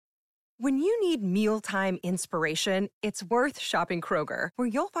When you need mealtime inspiration, it's worth shopping Kroger, where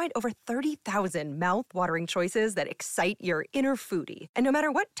you'll find over 30,000 mouth-watering choices that excite your inner foodie. And no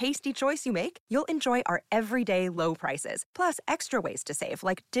matter what tasty choice you make, you'll enjoy our everyday low prices, plus extra ways to save,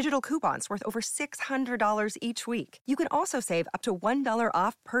 like digital coupons worth over $600 each week. You can also save up to $1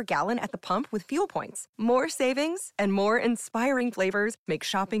 off per gallon at the pump with fuel points. More savings and more inspiring flavors make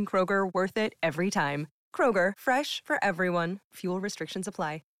shopping Kroger worth it every time. Kroger, fresh for everyone. Fuel restrictions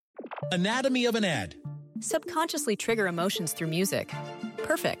apply. Anatomy of an ad. Subconsciously trigger emotions through music.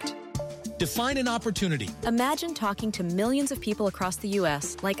 Perfect. Define an opportunity. Imagine talking to millions of people across the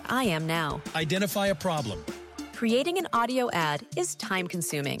U.S. like I am now. Identify a problem. Creating an audio ad is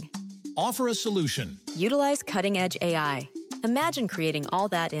time-consuming. Offer a solution. Utilize cutting-edge AI. Imagine creating all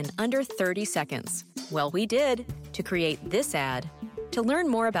that in under 30 seconds. Well, we did to create this ad. To learn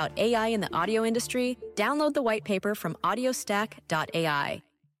more about AI in the audio industry, download the white paper from audiostack.ai.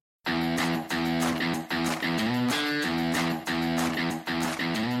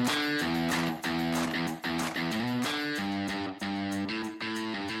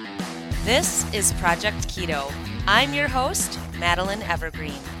 This is Project Keto. I'm your host, Madeline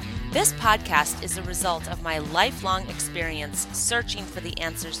Evergreen. This podcast is a result of my lifelong experience searching for the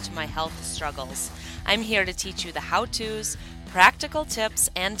answers to my health struggles. I'm here to teach you the how-tos, practical tips,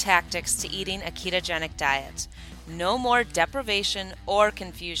 and tactics to eating a ketogenic diet. No more deprivation or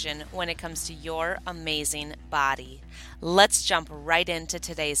confusion when it comes to your amazing body. Let's jump right into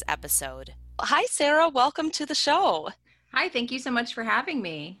today's episode. Hi, Sarah. Welcome to the show. Hi, thank you so much for having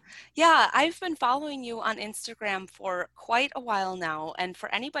me. Yeah, I've been following you on Instagram for quite a while now. And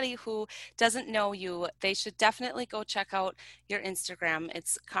for anybody who doesn't know you, they should definitely go check out your Instagram.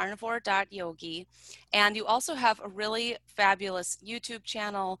 It's carnivore.yogi. And you also have a really fabulous YouTube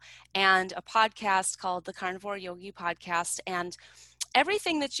channel and a podcast called the Carnivore Yogi Podcast. And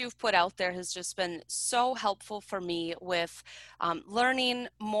everything that you've put out there has just been so helpful for me with learning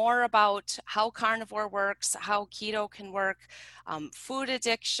more about how carnivore works, how keto can work, food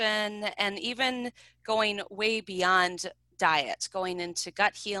addiction, and even going way beyond diet, going into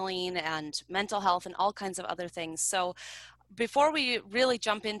gut healing and mental health and all kinds of other things. So before we really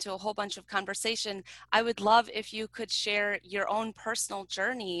jump into a whole bunch of conversation, I would love if you could share your own personal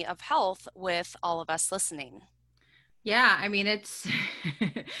journey of health with all of us listening. Yeah, I mean, it's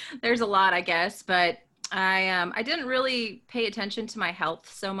there's a lot, I guess, but I didn't really pay attention to my health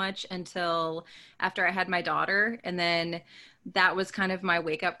so much until after I had my daughter, and then that was kind of my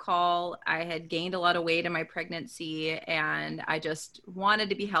wake-up call. I had gained a lot of weight in my pregnancy, and I just wanted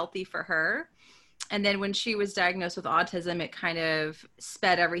to be healthy for her. And then when she was diagnosed with autism, it kind of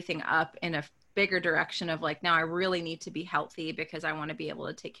sped everything up in a bigger direction of like, now I really need to be healthy because I want to be able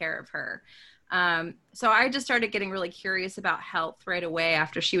to take care of her. So I just started getting really curious about health right away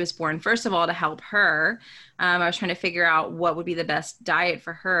after she was born. First of all, to help her, I was trying to figure out what would be the best diet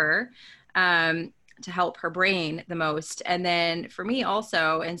for her, to help her brain the most. And then for me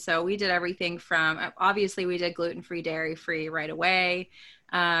also. And so we did everything from, obviously we did gluten-free, dairy-free right away.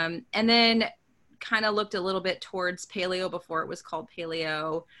 And then kind of looked a little bit towards paleo before it was called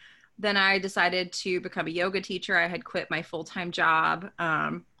paleo. Then I decided to become a yoga teacher. I had quit my full-time job,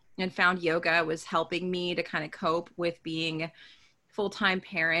 and found yoga was helping me to kind of cope with being a full-time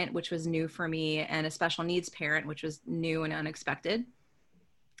parent, which was new for me, and a special needs parent, which was new and unexpected.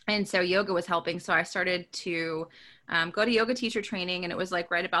 And so yoga was helping. So I started to go to yoga teacher training. And it was like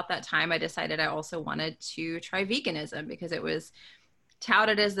right about that time, I decided I also wanted to try veganism because it was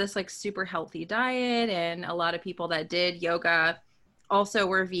touted as this like super healthy diet. And a lot of people that did yoga also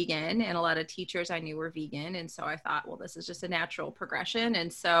were vegan, and a lot of teachers I knew were vegan. And so I thought, well, this is just a natural progression.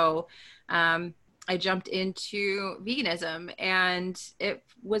 And so I jumped into veganism, and it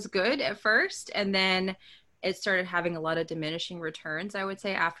was good at first. And then it started having a lot of diminishing returns, I would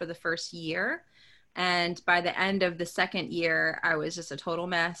say, after the first year. And by the end of the second year, I was just a total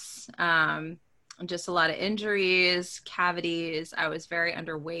mess. Just a lot of injuries, cavities. I was very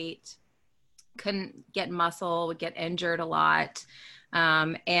underweight, couldn't get muscle, would get injured a lot.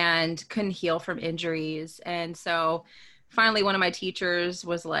 And couldn't heal from injuries. And so finally, one of my teachers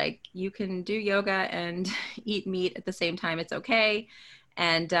was like, you can do yoga and eat meat at the same time. It's okay.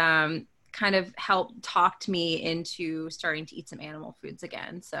 And kind of helped talk me into starting to eat some animal foods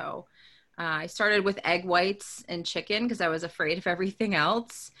again. So I started with egg whites and chicken because I was afraid of everything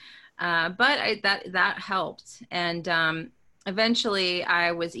else. But that helped. And eventually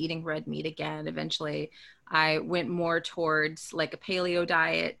I was eating red meat again. Eventually I went more towards like a paleo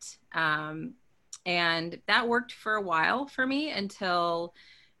diet. And that worked for a while for me until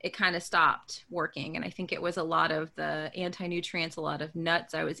it kind of stopped working. And I think it was a lot of the anti-nutrients, a lot of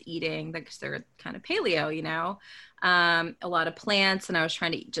nuts I was eating because they're kind of paleo, you know, a lot of plants. And I was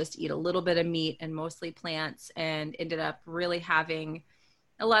trying to just eat a little bit of meat and mostly plants, and ended up really having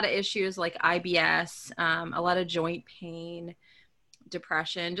a lot of issues like IBS, a lot of joint pain,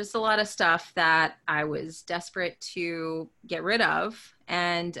 depression, just a lot of stuff that I was desperate to get rid of.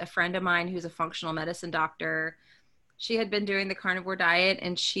 And a friend of mine who's a functional medicine doctor, she had been doing the carnivore diet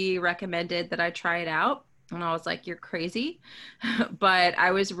and she recommended that I try it out. And I was like, you're crazy. But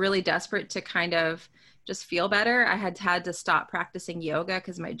I was really desperate to kind of just feel better. I had to stop practicing yoga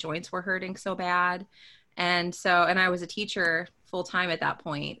because my joints were hurting so bad. And I was a teacher full time at that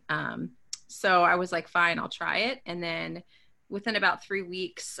point. So I was like, fine, I'll try it. And then within about 3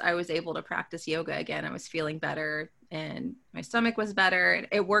 weeks, I was able to practice yoga again. I was feeling better and my stomach was better.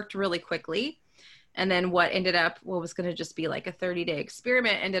 It worked really quickly. And then what was going to just be like a 30-day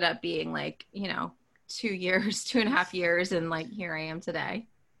experiment ended up being like, 2 years, 2.5 years. And like, here I am today.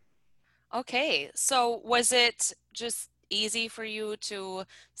 Okay. So was it just easy for you to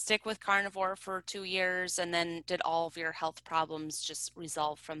stick with carnivore for 2 years, and then did all of your health problems just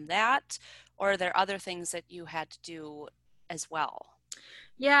resolve from that? Or are there other things that you had to do as well?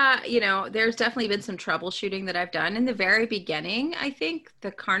 Yeah, there's definitely been some troubleshooting that I've done in the very beginning. I think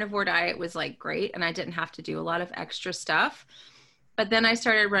the carnivore diet was like great and I didn't have to do a lot of extra stuff. But then I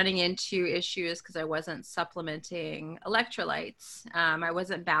started running into issues because I wasn't supplementing electrolytes. I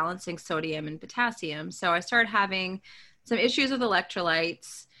wasn't balancing sodium and potassium. So I started having some issues with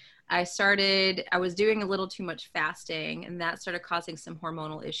electrolytes. I was doing a little too much fasting, and that started causing some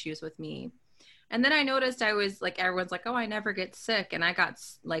hormonal issues with me. And then I noticed I was like, everyone's like, oh, I never get sick. And I got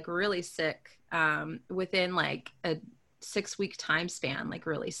like really sick within like a 6-week time span, like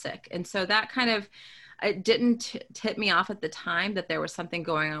really sick. And so that kind of, it didn't tip me off at the time that there was something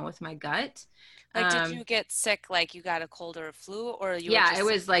going on with my gut. Like, did you get sick? Like you got a cold or a flu, or you? Yeah, were just it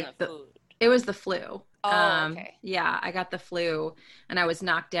was like it was the flu. Oh, okay. Yeah, I got the flu and I was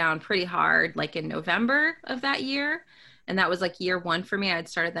knocked down pretty hard, like in November of that year. And that was like year 1 for me. I'd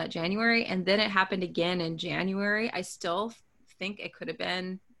started that January, and then it happened again in January. I still think it could have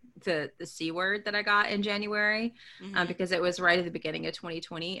been the C word that I got in January, because it was right at the beginning of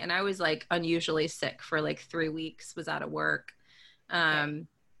 2020. And I was like unusually sick for like 3 weeks, was out of work.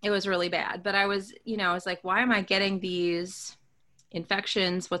 It was really bad, but I was like, why am I getting these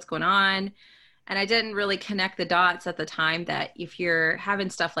infections? What's going on? And I didn't really connect the dots at the time that if you're having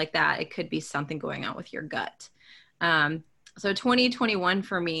stuff like that, it could be something going on with your gut. So 2021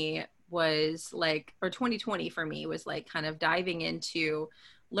 for me was like, or 2020 for me was like kind of diving into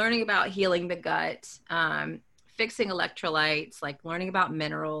learning about healing the gut, fixing electrolytes, like learning about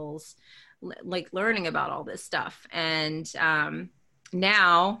minerals, like learning about all this stuff. And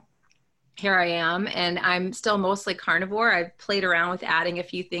now here I am, and I'm still mostly carnivore. I've played around with adding a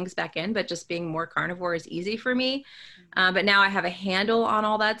few things back in, but just being more carnivore is easy for me. But now I have a handle on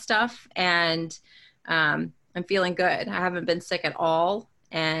all that stuff, and I'm feeling good. I haven't been sick at all.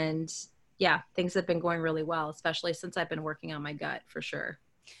 And yeah, things have been going really well, especially since I've been working on my gut for sure.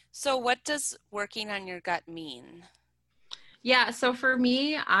 So what does working on your gut mean? Yeah. So for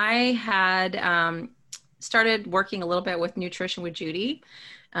me, I had started working a little bit with Nutrition with Judy.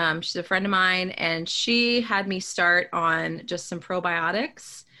 She's a friend of mine, and she had me start on just some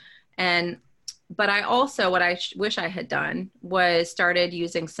probiotics. But I also, what I wish I had done was started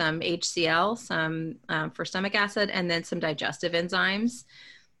using some HCl, some for stomach acid, and then some digestive enzymes.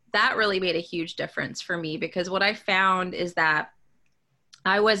 That really made a huge difference for me, because what I found is that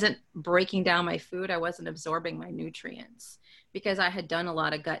I wasn't breaking down my food. I wasn't absorbing my nutrients because I had done a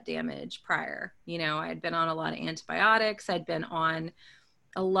lot of gut damage prior. I had been on a lot of antibiotics. I'd been on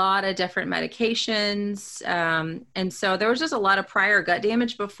a lot of different medications. And so there was just a lot of prior gut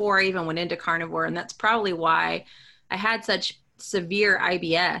damage before I even went into carnivore. And that's probably why I had such severe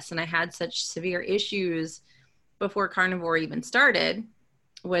IBS and I had such severe issues before carnivore even started,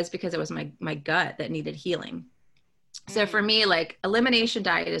 was because it was my gut that needed healing. So for me, like, elimination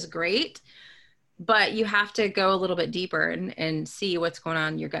diet is great, but you have to go a little bit deeper and see what's going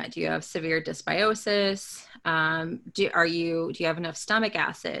on in your gut. Do you have severe dysbiosis? Do you have enough stomach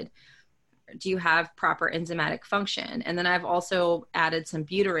acid? Do you have proper enzymatic function? And then I've also added some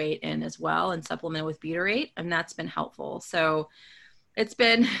butyrate in as well and supplemented with butyrate, and that's been helpful. So it's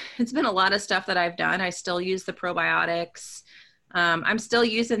been a lot of stuff that I've done. I still use the probiotics. I'm still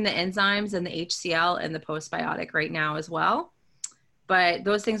using the enzymes and the HCl and the postbiotic right now as well. But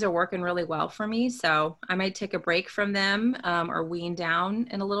those things are working really well for me. So I might take a break from them or wean down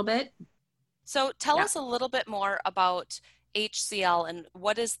in a little bit. So tell us a little bit more about HCL, and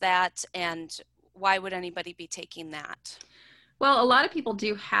what is that, and why would anybody be taking that? Well, a lot of people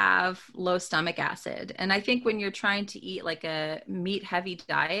do have low stomach acid. And I think when you're trying to eat like a meat heavy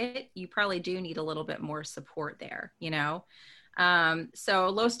diet, you probably do need a little bit more support there, you know? So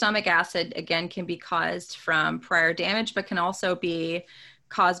low stomach acid, again, can be caused from prior damage, but can also be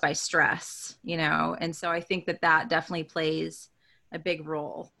caused by stress, you know? And so I think that that definitely plays a big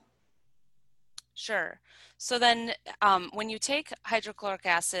role. Sure. So then when you take hydrochloric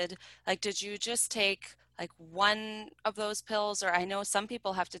acid, like did you just take like one of those pills? Or I know some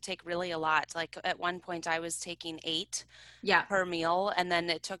people have to take really a lot. Like at one point I was taking 8 Yeah. per meal, and then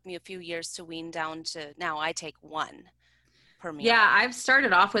it took me a few years to wean down to now I take 1 per meal. Yeah, I've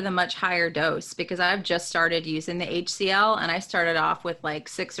started off with a much higher dose because I've just started using the HCL and I started off with like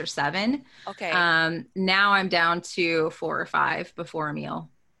 6 or 7. Okay. Now I'm down to 4 or 5 before a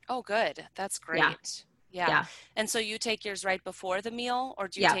meal. Oh, good. That's great. Yeah. Yeah. Yeah. And so you take yours right before the meal, or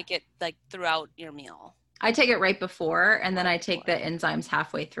do you Yeah. take it like throughout your meal? I take it right before and then I Right take the before. enzymes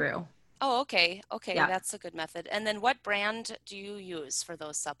halfway through. Oh, okay. Okay, Yeah. that's a good method. And then what brand do you use for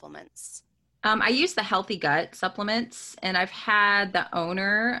those supplements? I use the Healthy Gut supplements, and I've had the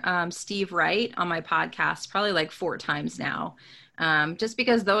owner, Steve Wright, on my podcast probably like 4 times now, just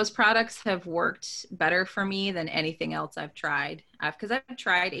because those products have worked better for me than anything else I've tried. Because I've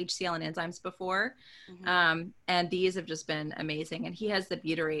tried HCL and enzymes before, and these have just been amazing. And he has the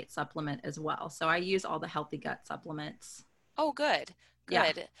butyrate supplement as well. So I use all the Healthy Gut supplements. Oh, good.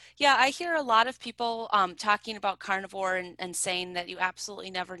 Yeah. Good. Yeah, I hear a lot of people talking about carnivore and saying that you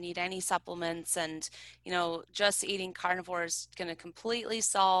absolutely never need any supplements, and just eating carnivore is going to completely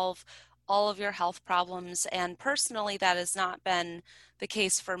solve all of your health problems. And personally, that has not been the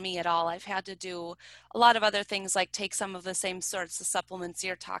case for me at all. I've had to do a lot of other things, like take some of the same sorts of supplements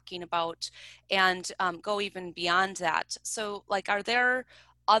you're talking about, and go even beyond that. So, like, are there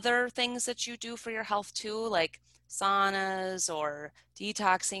other things that you do for your health too, like saunas or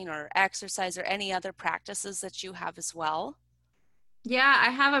detoxing or exercise, or any other practices that you have as well? Yeah, I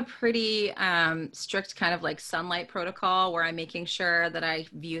have a pretty strict kind of like sunlight protocol where I'm making sure that I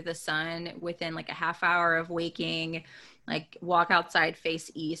view the sun within like a half hour of waking, like walk outside, face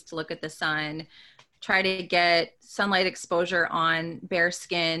east, look at the sun, try to get sunlight exposure on bare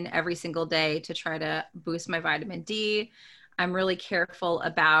skin every single day to try to boost my vitamin D. I'm really careful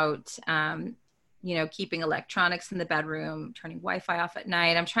about keeping electronics in the bedroom, turning Wi-Fi off at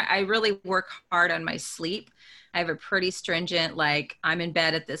night. I really work hard on my sleep. I have a pretty stringent, like, I'm in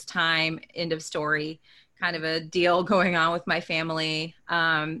bed at this time, end of story, kind of a deal going on with my family.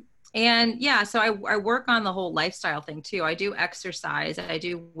 And yeah, so I work on the whole lifestyle thing too. I do exercise. I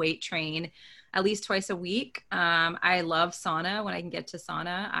do weight train at least twice a week. I love sauna. When I can get to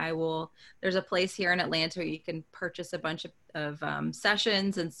sauna, there's a place here in Atlanta where you can purchase a bunch of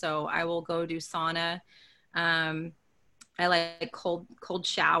sessions. And so I will go do sauna. I like cold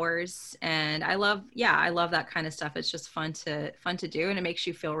showers, and I love that kind of stuff. It's just fun to do, and it makes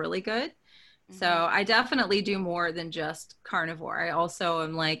you feel really good. So I definitely do more than just carnivore. I also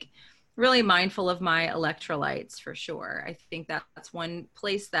am like really mindful of my electrolytes for sure. I think that's one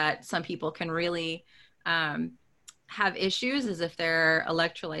place that some people can really have issues, is if their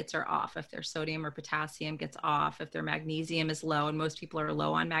electrolytes are off, if their sodium or potassium gets off, if their magnesium is low, and most people are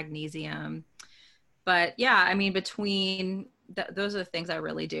low on magnesium. But yeah, I mean, between those are the things I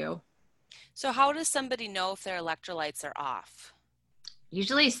really do. So how does somebody know if their electrolytes are off?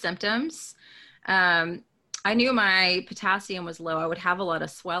 Usually symptoms. I knew my potassium was low. I would have a lot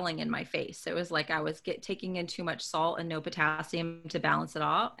of swelling in my face. It was like I was taking in too much salt and no potassium to balance it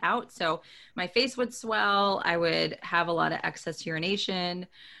all out. So my face would swell. I would have a lot of excess urination.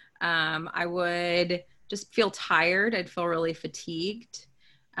 I would just feel tired. I'd feel really fatigued.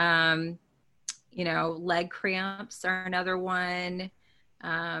 Leg cramps are another one.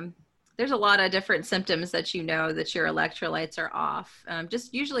 There's a lot of different symptoms that that your electrolytes are off.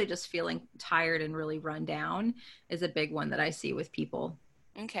 Usually just feeling tired and really run down is a big one that I see with people.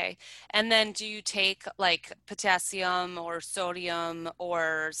 Okay. And then do you take like potassium or sodium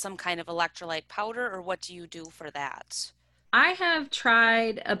or some kind of electrolyte powder, or what do you do for that? I have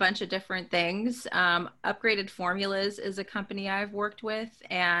tried a bunch of different things. Upgraded Formulas is a company I've worked with,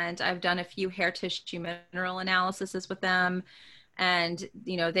 and I've done a few hair tissue mineral analyses with them. And,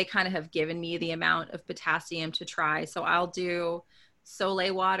 they kind of have given me the amount of potassium to try. So I'll do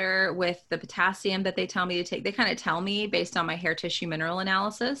Soleil water with the potassium that they tell me to take. They kind of tell me based on my hair tissue mineral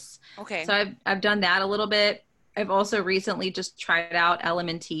analysis. Okay. So I've done that a little bit. I've also recently just tried out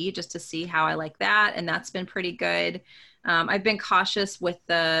LMNT just to see how I like that. And that's been pretty good. I've been cautious with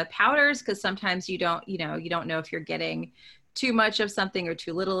the powders because sometimes you don't know if you're getting too much of something or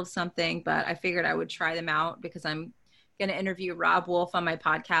too little of something, but I figured I would try them out because I'm going to interview Rob Wolf on my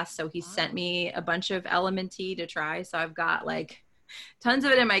podcast. So he sent me a bunch of LMNT to try. So I've got like tons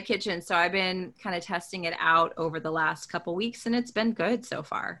of it in my kitchen. So I've been kind of testing it out over the last couple weeks, and it's been good so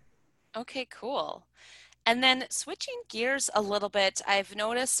far. Okay, cool. And then switching gears a little bit, I've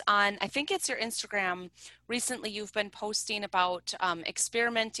noticed on, I think it's your Instagram, recently you've been posting about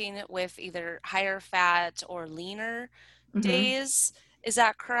experimenting with either higher fat or leaner days. Is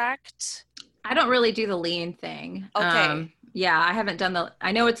that correct? I don't really do the lean thing. Okay. Yeah, I haven't done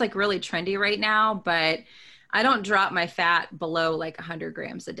I know it's like really trendy right now, but I don't drop my fat below like 100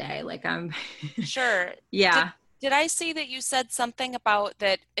 grams a day. Like I'm, Sure. yeah. Did I see that you said something about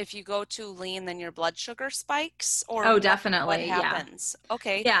that if you go too lean, then your blood sugar spikes? Or Oh, definitely. what happens? Yeah.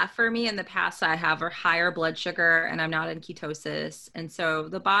 Okay. Yeah. For me in the past, I have a higher blood sugar and I'm not in ketosis. And so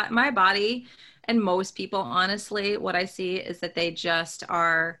my body and most people, honestly, what I see is that they just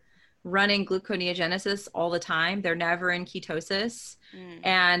are running gluconeogenesis all the time. They're never in ketosis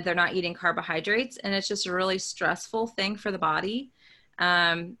and they're not eating carbohydrates. And it's just a really stressful thing for the body.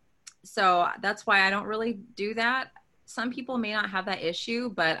 So that's why I don't really do that. Some people may not have that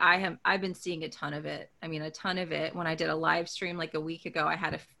issue, but I've been seeing a ton of it. I mean, a ton of it. When I did a live stream like a week ago, I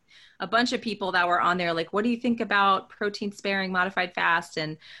had a bunch of people that were on there like, what do you think about protein sparing modified fast?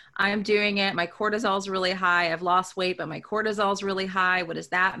 And I'm doing it. My cortisol is really high. I've lost weight, but my cortisol is really high. What does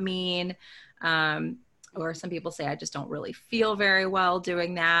that mean? Or some people say, I just don't really feel very well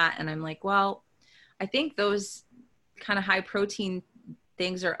doing that. And I'm like, well, I think those kind of high protein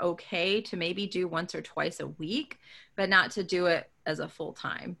things are okay to maybe do once or twice a week, but not to do it as a full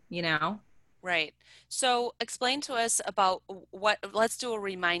time, you know? Right. So explain to us about let's do a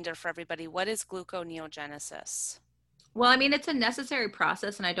reminder for everybody. What is gluconeogenesis? Well, I mean, it's a necessary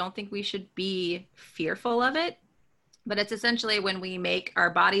process and I don't think we should be fearful of it, but it's essentially when we make our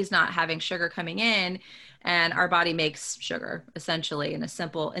body's not having sugar coming in and our body makes sugar essentially in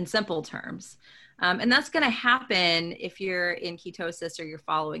simple terms. And that's going to happen if you're in ketosis or you're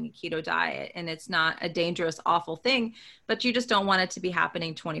following a keto diet. And it's not a dangerous, awful thing, but you just don't want it to be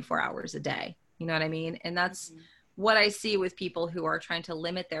happening 24 hours a day. You know what I mean? And that's what I see with people who are trying to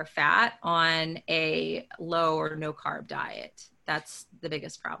limit their fat on a low or no carb diet. That's the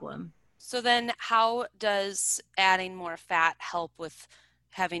biggest problem. So then how does adding more fat help with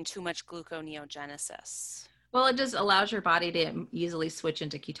having too much gluconeogenesis? Well, it just allows your body to easily switch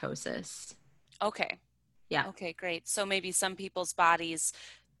into ketosis. Okay. Yeah. Okay, great. So maybe some people's bodies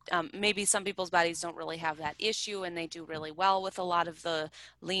don't really have that issue and they do really well with a lot of the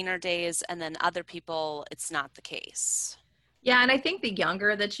leaner days, and then other people, it's not the case. Yeah. And I think the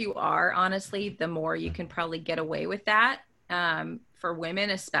younger that you are, honestly, the more you can probably get away with that. For women,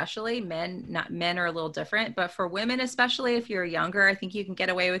 especially men are a little different, but for women, especially if you're younger, I think you can get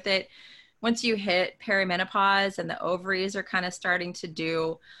away with it. Once you hit perimenopause and the ovaries are kind of starting to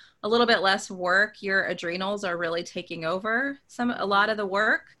do a little bit less work, your adrenals are really taking over a lot of the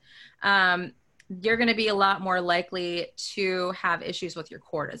work. You're going to be a lot more likely to have issues with your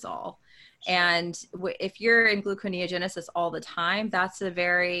cortisol. And if you're in gluconeogenesis all the time, that's a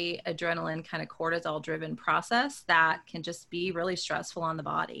very adrenaline kind of cortisol driven process that can just be really stressful on the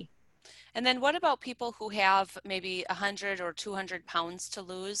body. And then what about people who have maybe 100 or 200 pounds to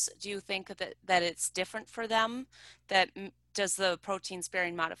lose? Do you think that it's different for them? Does the protein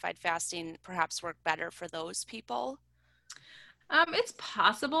sparing modified fasting perhaps work better for those people? It's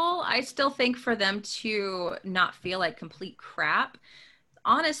possible. I still think for them to not feel like complete crap,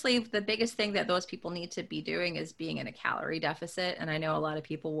 honestly, the biggest thing that those people need to be doing is being in a calorie deficit. And I know a lot of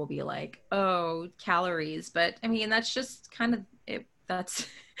people will be like, oh, calories. But I mean, that's just kind of it. That's,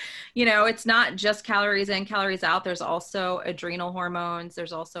 it's not just calories in, calories out. There's also adrenal hormones.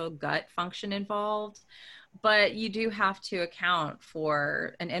 There's also gut function involved. But you do have to account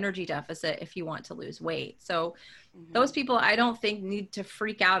for an energy deficit if you want to lose weight. So those people, I don't think need to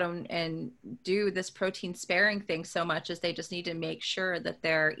freak out and do this protein sparing thing so much as they just need to make sure that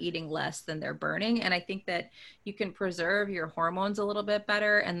they're eating less than they're burning. And I think that you can preserve your hormones a little bit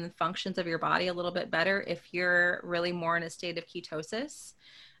better and the functions of your body a little bit better if you're really more in a state of ketosis.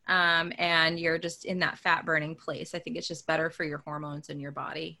 And you're just in that fat burning place. I think it's just better for your hormones and your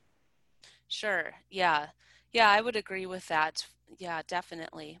body. Sure. Yeah. Yeah, I would agree with that. Yeah,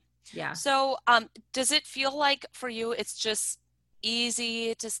 definitely. Yeah. So, does it feel like for you, it's just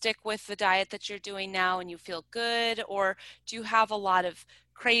easy to stick with the diet that you're doing now and you feel good? Or do you have a lot of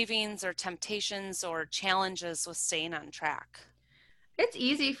cravings or temptations or challenges with staying on track? It's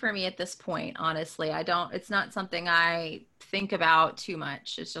easy for me at this point, honestly. It's not something I think about too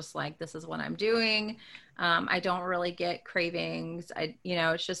much. It's just like, this is what I'm doing. I don't really get cravings.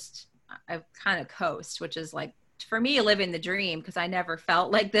 It's just, I kind of coast, which is like, for me, living the dream, because I never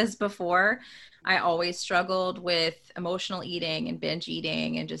felt like this before. I always struggled with emotional eating and binge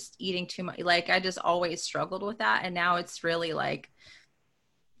eating and just eating too much. Like, I just always struggled with that. And now it's really like,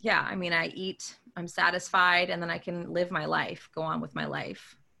 yeah, I mean, I eat, I'm satisfied, and then I can live my life, go on with my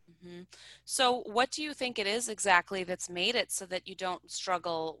life. Mm-hmm. So what do you think it is exactly that's made it so that you don't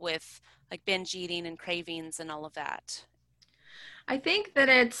struggle with like binge eating and cravings and all of that? I think that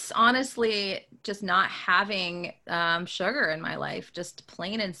it's honestly just not having sugar in my life, just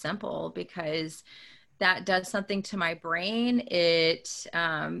plain and simple, because that does something to my brain. It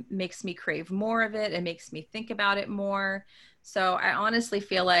makes me crave more of it. It makes me think about it more. So I honestly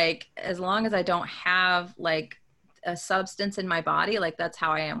feel like as long as I don't have like a substance in my body, like that's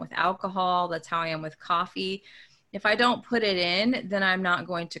how I am with alcohol, that's how I am with coffee. If I don't put it in, then I'm not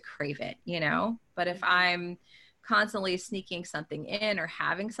going to crave it, you know? But if I'm constantly sneaking something in or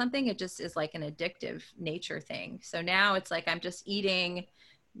having something, it just is like an addictive nature thing. So now it's like I'm just eating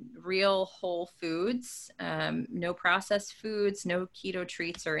real whole foods, no processed foods, no keto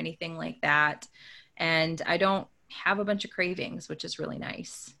treats or anything like that. And I don't have a bunch of cravings, which is really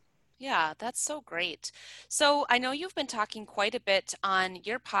nice. Yeah, that's so great. So I know you've been talking quite a bit on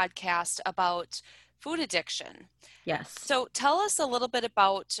your podcast about food addiction. Yes. So tell us a little bit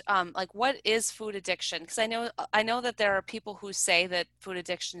about like what is food addiction? Because I know that there are people who say that food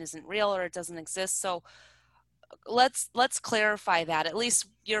addiction isn't real or it doesn't exist. So let's clarify that, at least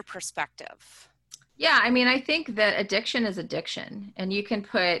your perspective. Yeah, I mean, I think that addiction is addiction, and you can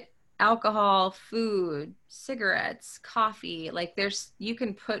put alcohol, food, cigarettes, coffee, like you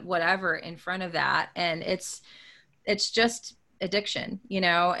can put whatever in front of that, and it's just addiction, you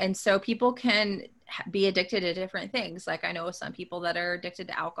know? And so people can be addicted to different things. Like I know some people that are addicted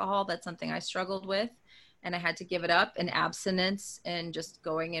to alcohol. That's something I struggled with and I had to give it up. And abstinence and just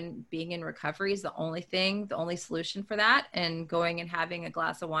going and being in recovery is the only solution for that. And going and having a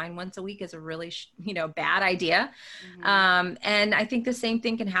glass of wine once a week is a really, bad idea. Mm-hmm. And I think the same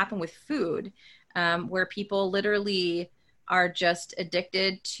thing can happen with food, where people literally are just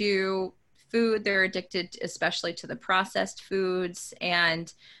addicted to food. They're addicted especially to the processed foods,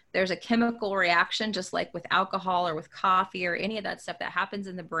 and there's a chemical reaction just like with alcohol or with coffee or any of that stuff that happens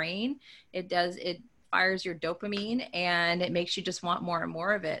in the brain. It fires your dopamine and it makes you just want more and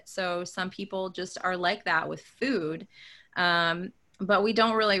more of it. So some people just are like that with food. But we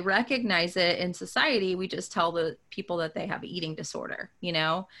don't really recognize it in society. We just tell the people that they have eating disorder,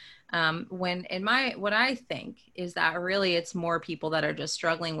 when what I think is that really it's more people that are just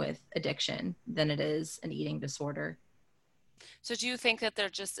struggling with addiction than it is an eating disorder. So do you think that they're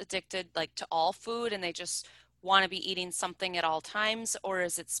just addicted like to all food and they just want to be eating something at all times, or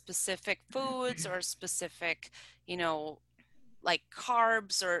is it specific foods or specific, like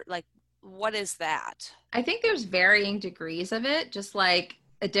carbs, or like what is that? I think there's varying degrees of it, just like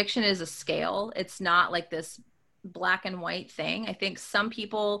addiction is a scale. It's not like this black and white thing. I think some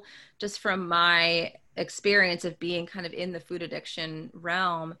people, just from my experience of being kind of in the food addiction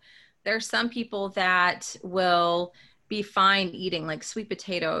realm, there's some people that will be fine eating like sweet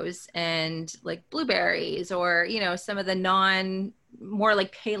potatoes and like blueberries or, some of the more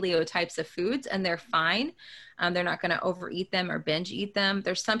like paleo types of foods, and they're fine. They're not going to overeat them or binge eat them.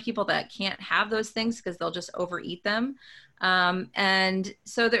 There's some people that can't have those things because they'll just overeat them. And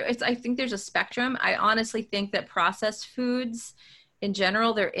so I think there's a spectrum. I honestly think that processed foods in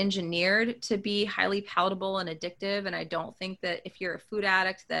general, they're engineered to be highly palatable and addictive. And I don't think that if you're a food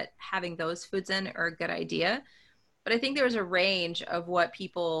addict that having those foods in are a good idea. But I think there's a range of what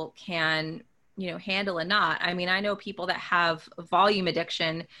people can, handle and not. I mean, I know people that have volume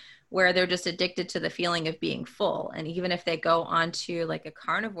addiction where they're just addicted to the feeling of being full. And even if they go onto like a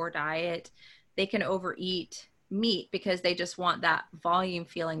carnivore diet, they can overeat meat because they just want that volume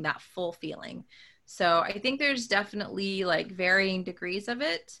feeling, that full feeling. So I think there's definitely like varying degrees of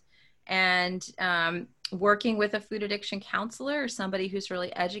it. And working with a food addiction counselor or somebody who's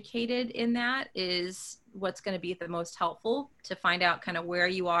really educated in that is what's going to be the most helpful to find out kind of where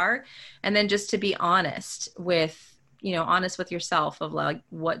you are. And then just to be honest with yourself of like,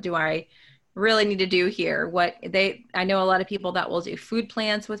 what do I really need to do here? I know a lot of people that will do food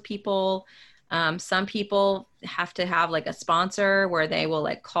plans with people. Some people have to have like a sponsor where they will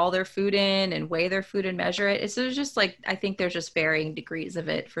like call their food in and weigh their food and measure it. So there's just like, I think there's just varying degrees of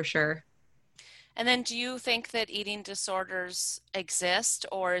it for sure. And then do you think that eating disorders exist,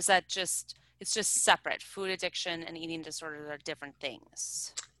 or is that just it's just separate. Food addiction and eating disorders are different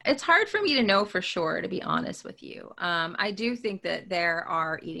things. It's hard for me to know for sure, to be honest with you. I do think that there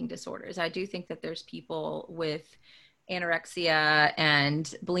are eating disorders. I do think that there's people with anorexia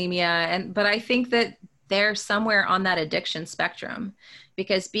and bulimia, but I think that they're somewhere on that addiction spectrum,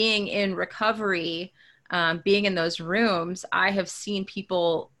 because being in recovery, being in those rooms, I have seen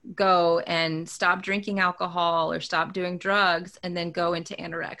people go and stop drinking alcohol or stop doing drugs and then go into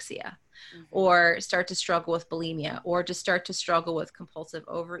anorexia. Mm-hmm. Or start to struggle with bulimia, or just start to struggle with compulsive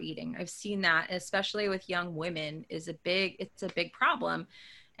overeating. I've seen that, especially with young women, it's a big problem.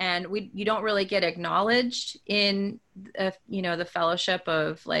 And you don't really get acknowledged in, the fellowship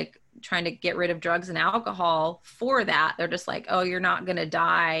of like trying to get rid of drugs and alcohol for that. They're just like, oh, you're not going to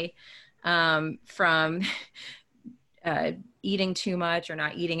die from eating too much or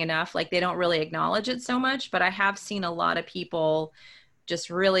not eating enough. Like, they don't really acknowledge it so much, but I have seen a lot of people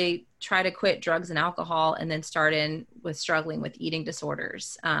just really try to quit drugs and alcohol and then start in with struggling with eating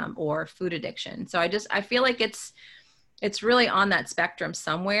disorders or food addiction. So I feel like it's really on that spectrum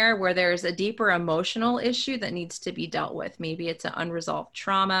somewhere where there's a deeper emotional issue that needs to be dealt with. Maybe it's an unresolved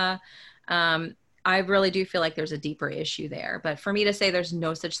trauma. I really do feel like there's a deeper issue there. But for me to say there's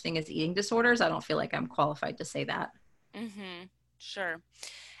no such thing as eating disorders, I don't feel like I'm qualified to say that. Mm-hmm. Sure.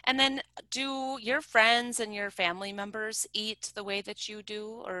 And then, do your friends and your family members eat the way that you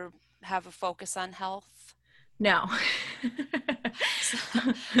do, or have a focus on health? No.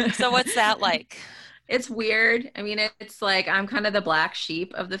 So what's that like? It's weird. I mean, it's like I'm kind of the black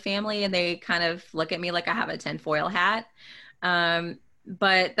sheep of the family, and they kind of look at me like I have a tinfoil hat.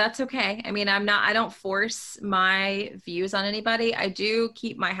 But that's okay. I mean, I don't force my views on anybody. I do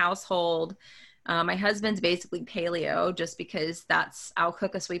keep my household. My husband's basically paleo, just because I'll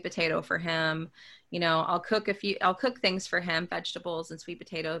cook a sweet potato for him. I'll cook things for him, vegetables and sweet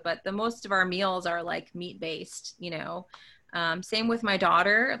potato, but the most of our meals are like meat based, same with my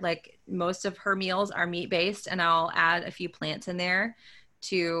daughter, like most of her meals are meat based, and I'll add a few plants in there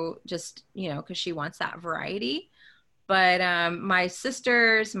to just, cause she wants that variety. But, my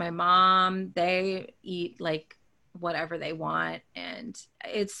sisters, my mom, they eat like whatever they want. And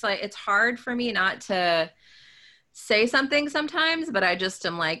it's like, it's hard for me not to say something sometimes, but I just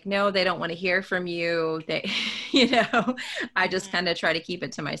am like, no, they don't want to hear from you. They, I just kind of try to keep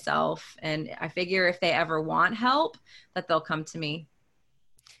it to myself. And I figure if they ever want help, that they'll come to me.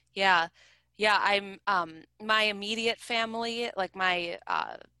 Yeah. Yeah. I'm, my immediate family, like my,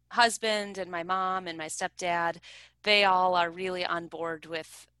 husband and my mom and my stepdad, they all are really on board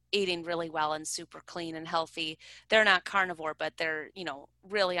with eating really well and super clean and healthy. They're not carnivore, but they're,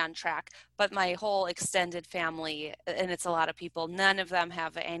 really on track. But my whole extended family, and it's a lot of people, none of them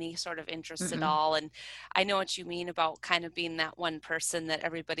have any sort of interest at all. And I know what you mean about kind of being that one person that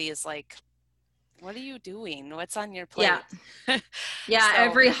everybody is like, what are you doing? What's on your plate? Yeah. Yeah. So,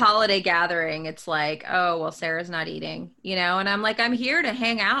 every holiday gathering, it's like, oh, well, Sarah's not eating, and I'm like, I'm here to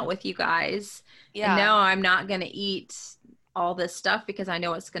hang out with you guys. Yeah. And no, I'm not going to eat all this stuff because I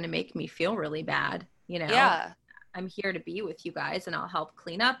know it's going to make me feel really bad. Yeah. I'm here to be with you guys, and I'll help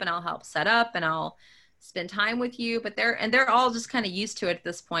clean up, and I'll help set up, and I'll spend time with you. But they're all just kind of used to it at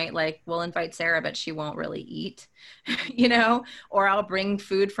this point. Like, we'll invite Sarah, but she won't really eat, or I'll bring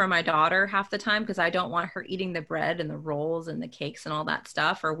food for my daughter half the time because I don't want her eating the bread and the rolls and the cakes and all that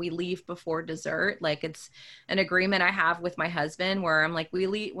stuff. Or we leave before dessert. Like, it's an agreement I have with my husband where I'm like, we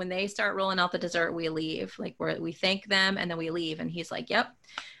leave when they start rolling out the dessert, we leave. Like, we thank them and then we leave. And he's like, yep,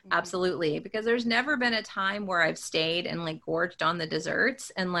 absolutely. Because there's never been a time where I've stayed and like gorged on the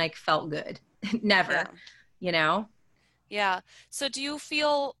desserts and like felt good. Never, Yeah. So do you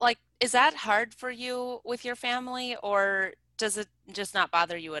feel like, is that hard for you with your family, or does it just not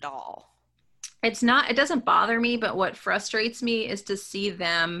bother you at all? It doesn't bother me, but what frustrates me is to see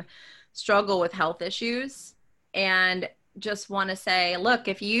them struggle with health issues and just want to say, look,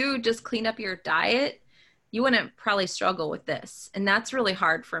 if you just clean up your diet, you wouldn't probably struggle with this. And that's really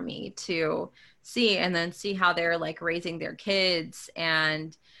hard for me to see, and then see how they're like raising their kids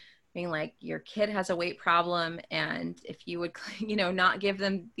and being like, your kid has a weight problem, and if you would, not give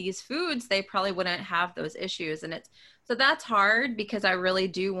them these foods, they probably wouldn't have those issues. And so that's hard because I really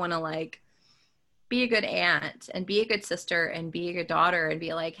do want to like be a good aunt and be a good sister and be a good daughter and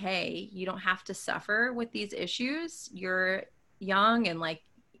be like, hey, you don't have to suffer with these issues. You're young, and like,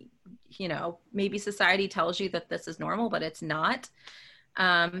 maybe society tells you that this is normal, but it's not.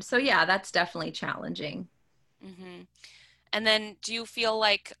 So yeah, that's definitely challenging. Mm-hmm. And then do you feel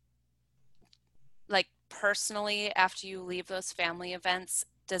like personally, after you leave those family events,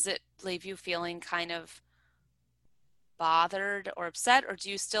 does it leave you feeling kind of bothered or upset, or do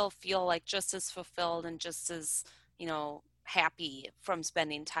you still feel like just as fulfilled and just as, happy from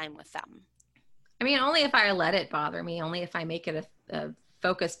spending time with them? I mean, only if I let it bother me, only if I make it a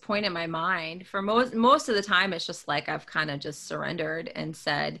focused point in my mind. For most of the time, it's just like I've kind of just surrendered and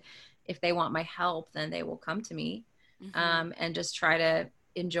said, if they want my help, then they will come to me, and just try to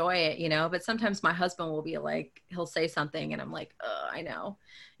enjoy it, But sometimes my husband will be like, he'll say something and I'm like, oh, I know,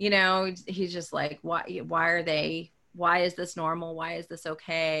 he's just like, why is this normal? Why is this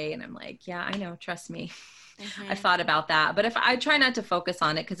okay? And I'm like, yeah, I know. Trust me. I've thought about that, but if I try not to focus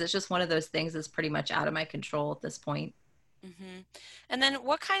on it, because it's just one of those things that's pretty much out of my control at this point. And then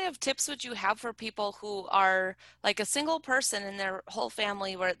what kind of tips would you have for people who are like a single person in their whole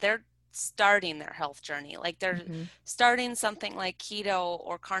family where they're starting their health journey, like they're starting something like keto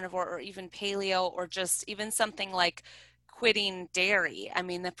or carnivore or even paleo, or just even something like quitting dairy? I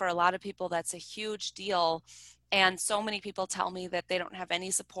mean, for a lot of people, that's a huge deal. And so many people tell me that they don't have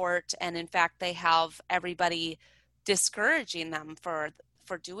any support. And in fact, they have everybody discouraging them for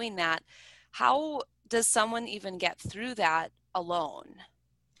doing that. How does someone even get through that alone?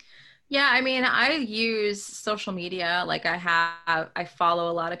 Yeah, I mean, I use social media. Like I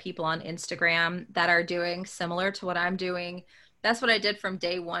follow a lot of people on Instagram that are doing similar to what I'm doing. That's what I did from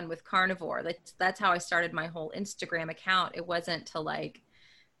day one with carnivore. That's how I started my whole Instagram account. It wasn't to like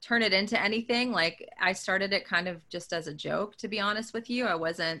turn it into anything. Like I started it kind of just as a joke, to be honest with you. I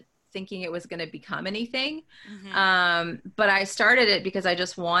wasn't thinking it was going to become anything. But I started it because I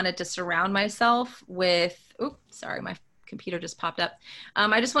just wanted to surround myself with, sorry, my computer just popped up.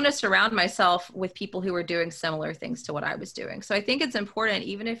 I just want to surround myself with people who were doing similar things to what I was doing. So I think it's important,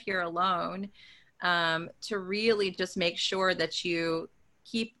 even if you're alone, to really just make sure that you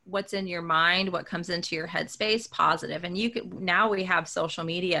keep what's in your mind, what comes into your headspace, positive. And now we have social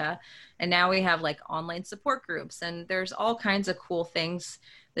media, and now we have like online support groups, and there's all kinds of cool things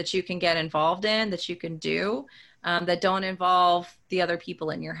that you can get involved in, that you can do, that don't involve the other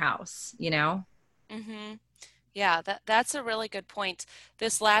people in your house, Yeah, that's a really good point.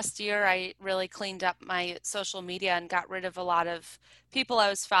 This last year, I really cleaned up my social media and got rid of a lot of people I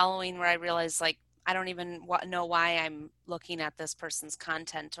was following where I realized, like, I don't even know why I'm looking at this person's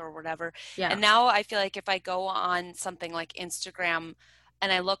content or whatever. Yeah. And now I feel like if I go on something like Instagram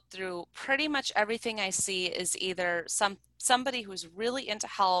and I look through, pretty much everything I see is either somebody who's really into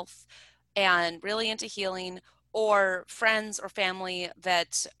health and really into healing, or friends or family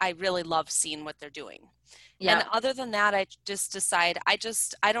that I really love seeing what they're doing. Yeah. And other than that, I just decide I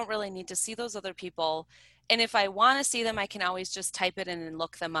don't really need to see those other people. And if I want to see them, I can always just type it in and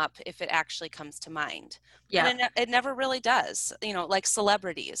look them up if it actually comes to mind. Yeah. And it never really does, like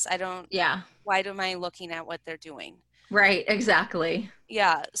celebrities. Yeah. Why am I looking at what they're doing? Right. Exactly.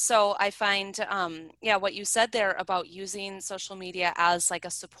 Yeah. So I find, what you said there about using social media as like a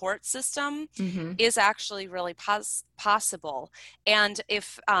support system is actually really possible. And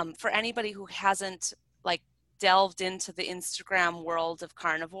if, for anybody who hasn't like delved into the Instagram world of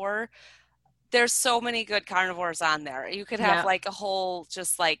carnivore, there's so many good carnivores on there. You could have like a whole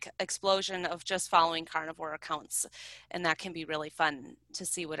just like explosion of just following carnivore accounts, and that can be really fun to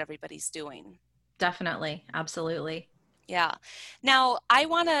see what everybody's doing. Definitely. Absolutely. Yeah. Now, I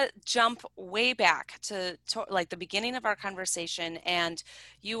want to jump way back to like the beginning of our conversation, and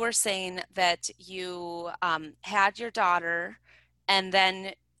you were saying that you had your daughter, and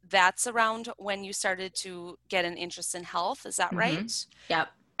then that's around when you started to get an interest in health. Is that right? Yep.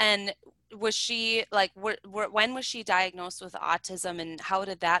 And was she like, when was she diagnosed with autism, and how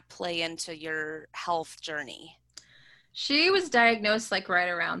did that play into your health journey? She was diagnosed like right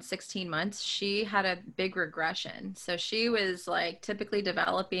around 16 months. She had a big regression. So she was like typically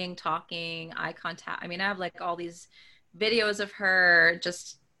developing, talking, eye contact. I mean, I have like all these videos of her,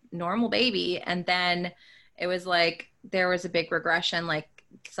 just normal baby. And then it was like, there was a big regression, like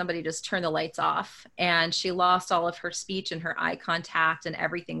somebody just turned the lights off, and she lost all of her speech and her eye contact, and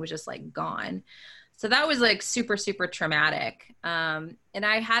everything was just like gone. So that was like super, super traumatic. And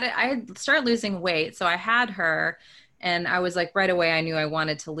I had started losing weight. So I had her, and I was like, right away, I knew I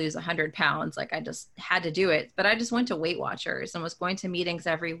wanted to lose 100 pounds. Like I just had to do it, but I just went to Weight Watchers and was going to meetings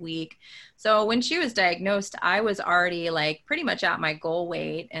every week. So when she was diagnosed, I was already like pretty much at my goal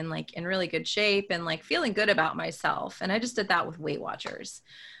weight and like in really good shape and like feeling good about myself. And I just did that with Weight Watchers.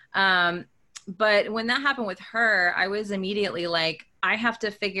 But when that happened with her, I was immediately like, I have to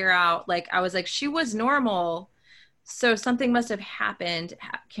figure out, like, I was like, she was normal, so something must have happened.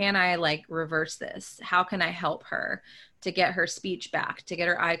 Can I like reverse this? How can I help her to get her speech back, to get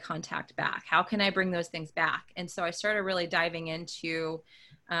her eye contact back? How can I bring those things back? And so I started really diving into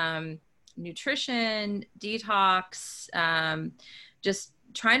nutrition, detox, just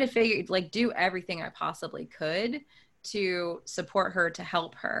trying to do everything I possibly could to support her, to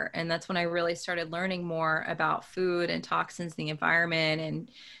help her. And that's when I really started learning more about food and toxins in the environment,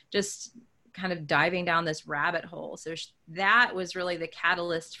 and just kind of diving down this rabbit hole. So that was really the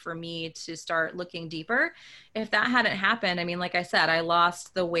catalyst for me to start looking deeper. If that hadn't happened, I mean, like I said, I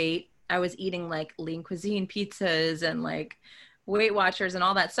lost the weight. I was eating like lean cuisine pizzas and like Weight Watchers and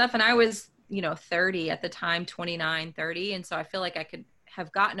all that stuff. And I was, 30 at the time, 29, 30. And so I feel like I could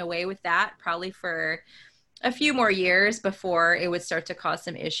have gotten away with that probably for a few more years before it would start to cause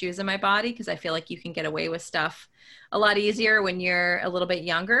some issues in my body, because I feel like you can get away with stuff a lot easier when you're a little bit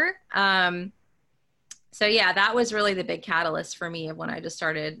younger. So yeah, that was really the big catalyst for me of when I just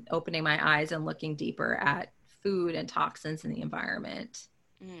started opening my eyes and looking deeper at food and toxins in the environment.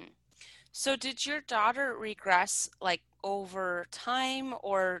 So did your daughter regress like over time,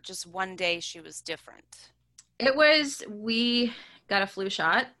 or just one day she was different? We got a flu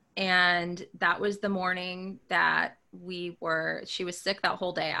shot, and that was the morning that she was sick that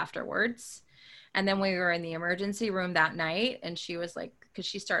whole day afterwards. And then we were in the emergency room that night, and she was like, because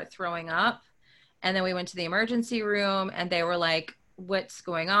she started throwing up. And then we went to the emergency room, and they were like, what's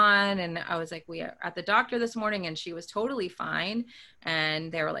going on? And I was like, we are at the doctor this morning, and she was totally fine.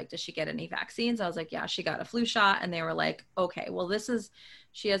 And they were like, does she get any vaccines? I was like, yeah, she got a flu shot. And they were like, okay, well,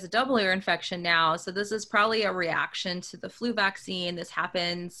 she has a double ear infection now. So this is probably a reaction to the flu vaccine. This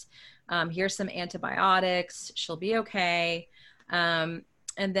happens. Here's some antibiotics. She'll be okay. And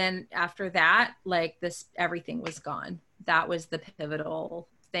then after that, everything was gone. That was the pivotal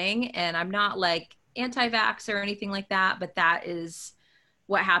thing. And I'm not like anti-vax or anything like that, but that is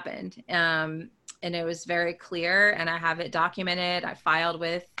what happened. And it was very clear, and I have it documented. I filed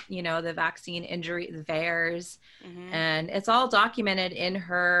with, the vaccine injury, the VAERS, and it's all documented in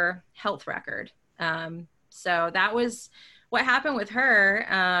her health record. So that was what happened with her.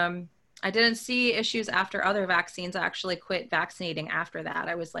 I didn't see issues after other vaccines. I actually quit vaccinating after that.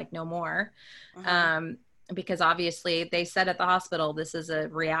 I was like, no more. Because obviously they said at the hospital, this is a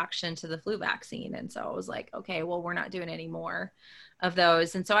reaction to the flu vaccine. And so I was like, okay, well, we're not doing any more of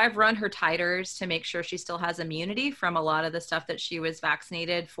those. And so I've run her titers to make sure she still has immunity from a lot of the stuff that she was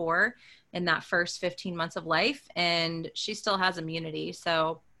vaccinated for in that first 15 months of life. And she still has immunity.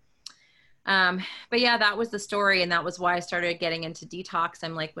 So, but yeah, that was the story. And that was why I started getting into detox.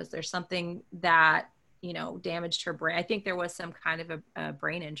 I'm like, was there something that, damaged her brain? I think there was some kind of a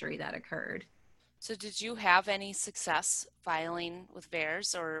brain injury that occurred. So did you have any success filing with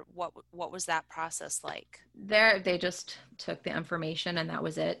VAERS, or what was that process like? They just took the information, and that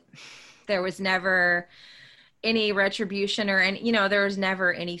was it. There was never any retribution or any, there was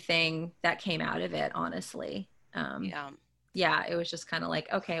never anything that came out of it, honestly. Yeah, it was just kind of like,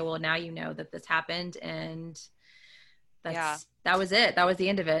 okay, well, now you know that this happened, and that was it. That was the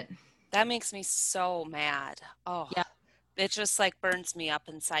end of it. That makes me so mad. Oh, yeah. It just like burns me up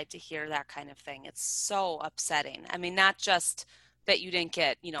inside to hear that kind of thing. It's so upsetting. I mean, not just that you didn't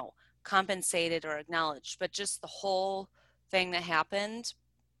get, compensated or acknowledged, but just the whole thing that happened.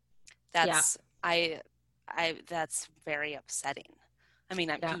 That's that's very upsetting. I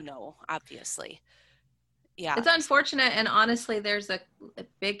mean, you know, obviously. Yeah. It's unfortunate. And honestly, there's a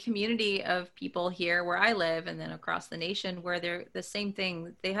big community of people here where I live, and then across the nation, where they're the same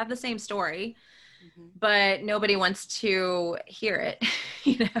thing. They have the same story. But nobody wants to hear it,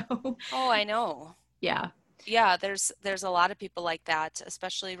 Oh, I know. Yeah. Yeah, there's a lot of people like that,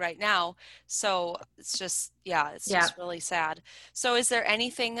 especially right now. So it's just, just really sad. So is there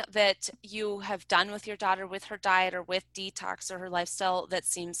anything that you have done with your daughter, with her diet or with detox or her lifestyle, that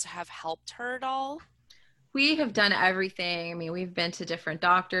seems to have helped her at all? We have done everything. I mean, we've been to different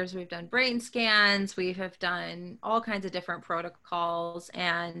doctors, we've done brain scans, we have done all kinds of different protocols,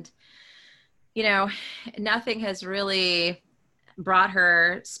 and nothing has really brought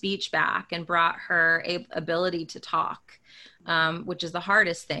her speech back and brought her ability to talk, which is the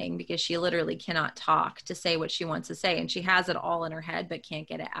hardest thing, because she literally cannot talk to say what she wants to say. And she has it all in her head, but can't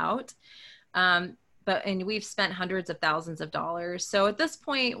get it out. And we've spent hundreds of thousands of dollars. So at this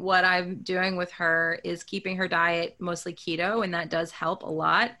point, what I'm doing with her is keeping her diet mostly keto, and that does help a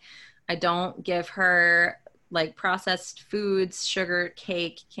lot. I don't give her like processed foods, sugar,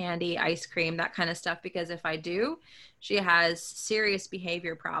 cake, candy, ice cream, that kind of stuff, because if I do, she has serious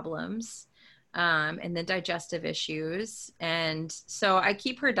behavior problems, and then digestive issues. And so I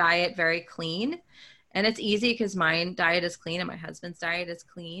keep her diet very clean, and it's easy because my diet is clean and my husband's diet is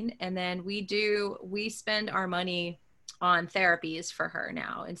clean. And then we spend our money on therapies for her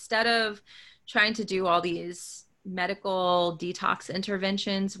now, instead of trying to do all these medical detox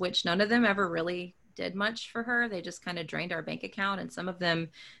interventions, which none of them ever really did much for her. They just kind of drained our bank account. And some of them,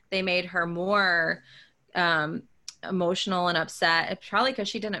 they made her more emotional and upset, probably because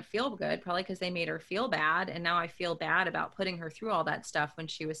she didn't feel good, probably because they made her feel bad. And now I feel bad about putting her through all that stuff when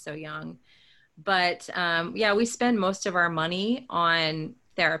she was so young. But yeah, we spend most of our money on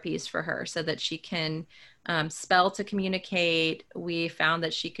therapies for her so that she can spell to communicate. We found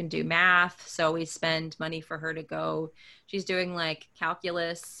that she can do math, so we spend money for her to go. She's doing like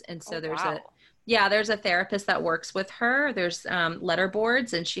calculus, and so there's a therapist that works with her. There's letter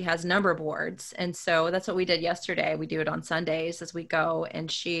boards, and she has number boards, and so that's what we did yesterday. We do it on Sundays as we go,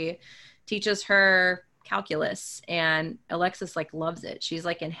 and she teaches her calculus, and Alexis like loves it. She's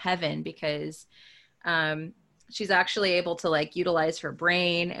like in heaven because she's actually able to like utilize her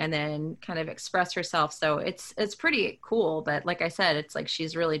brain and then kind of express herself. So it's pretty cool. But like I said, it's like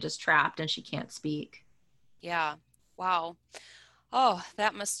she's really just trapped and she can't speak. Yeah. Wow. Oh,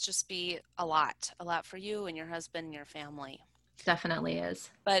 that must just be a lot for you and your husband and your family. Definitely is.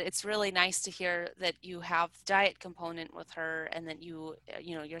 But it's really nice to hear that you have the diet component with her and that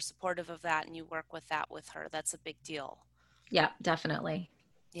you're supportive of that and you work with that with her. That's a big deal. Yeah, definitely.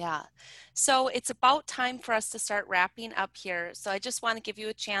 Yeah. So it's about time for us to start wrapping up here. So I just want to give you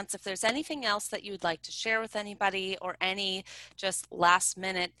a chance if there's anything else that you would like to share with anybody or any just last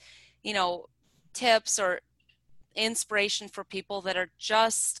minute, tips or inspiration for people that are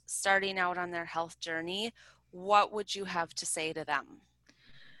just starting out on their health journey, what would you have to say to them?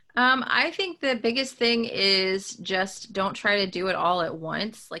 I think the biggest thing is just don't try to do it all at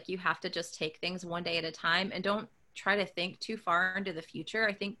once. Like you have to just take things one day at a time and don't try to think too far into the future.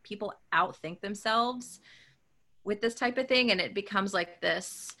 I think people outthink themselves with this type of thing, and it becomes like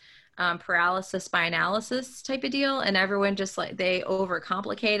this paralysis by analysis type of deal. And everyone just like, they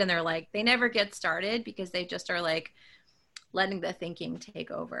overcomplicate and they're like, they never get started because they just are like letting the thinking take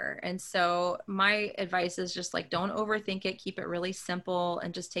over. And so my advice is just like, don't overthink it, keep it really simple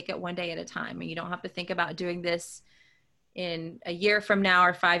and just take it one day at a time. And you don't have to think about doing this in a year from now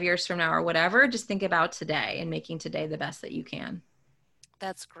or 5 years from now or whatever. Just think about today and making today the best that you can.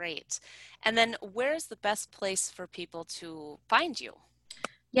 That's great. And then where's the best place for people to find you?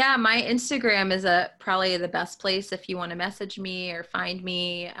 Yeah, my Instagram is probably the best place if you want to message me or find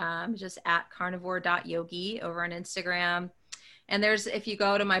me, just at carnivore.yogi over on Instagram. And if you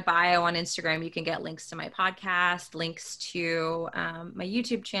go to my bio on Instagram, you can get links to my podcast, links to my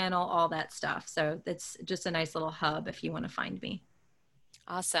YouTube channel, all that stuff. So it's just a nice little hub if you want to find me.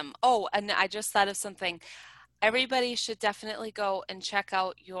 Awesome. Oh, and I just thought of something. Everybody should definitely go and check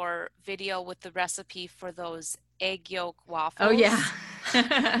out your video with the recipe for those egg yolk waffles. Oh, yeah.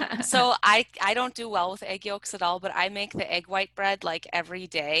 So I don't do well with egg yolks at all, but I make the egg white bread like every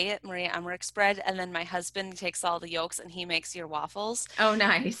day, Maria Emmerich's bread, and then my husband takes all the yolks and he makes your waffles. Oh,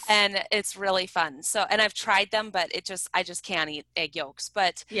 nice. And it's really fun. So, and I've tried them, but I just can't eat egg yolks,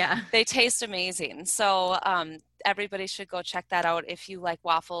 but yeah, they taste amazing. So everybody should go check that out if you like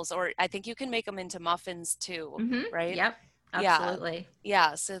waffles, or I think you can make them into muffins too, right? Yep, absolutely.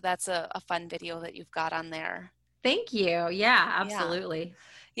 Yeah, so that's a fun video that you've got on there. Thank you. Yeah, absolutely.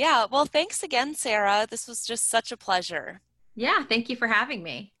 Yeah, well, thanks again, Sarah. This was just such a pleasure. Yeah, thank you for having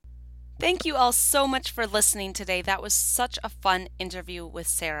me. Thank you all so much for listening today. That was such a fun interview with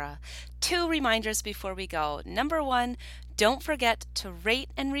Sarah. 2 reminders before we go. Number 1, don't forget to rate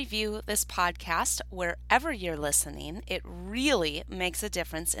and review this podcast wherever you're listening. It really makes a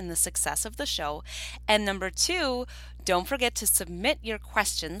difference in the success of the show. And number 2, don't forget to submit your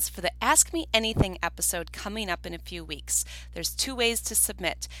questions for the Ask Me Anything episode coming up in a few weeks. There's 2 ways to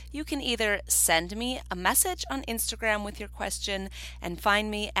submit. You can either send me a message on Instagram with your question and find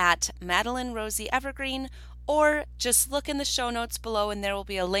me at Madeline Rosie Evergreen, or just look in the show notes below and there will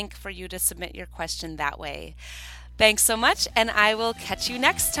be a link for you to submit your question that way. Thanks so much, and I will catch you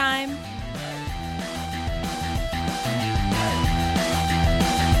next time.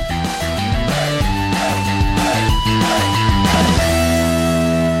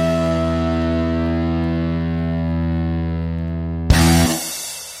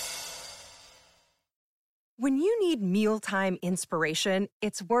 When you need mealtime inspiration,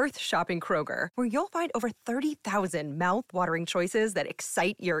 it's worth shopping Kroger, where you'll find over 30,000 mouth-watering choices that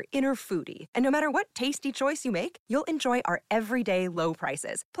excite your inner foodie. And no matter what tasty choice you make, you'll enjoy our everyday low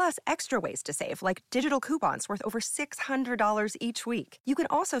prices, plus extra ways to save, like digital coupons worth over $600 each week. You can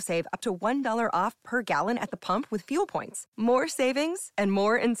also save up to $1 off per gallon at the pump with fuel points. More savings and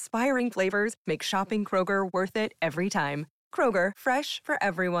more inspiring flavors make shopping Kroger worth it every time. Kroger, fresh for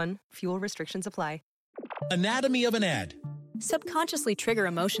everyone. Fuel restrictions apply. Anatomy of an ad. Subconsciously trigger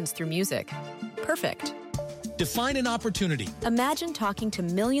emotions through music. Perfect. Define an opportunity. Imagine talking to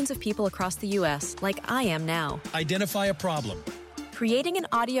millions of people across the U.S. like I am now. Identify a problem. Creating an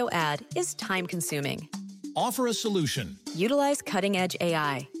audio ad is time-consuming. Offer a solution. Utilize cutting-edge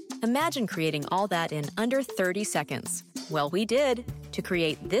AI. Imagine creating all that in under 30 seconds. Well, we did to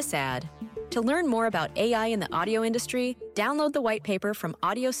create this ad. To learn more about AI in the audio industry, download the white paper from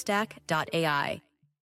audiostack.ai.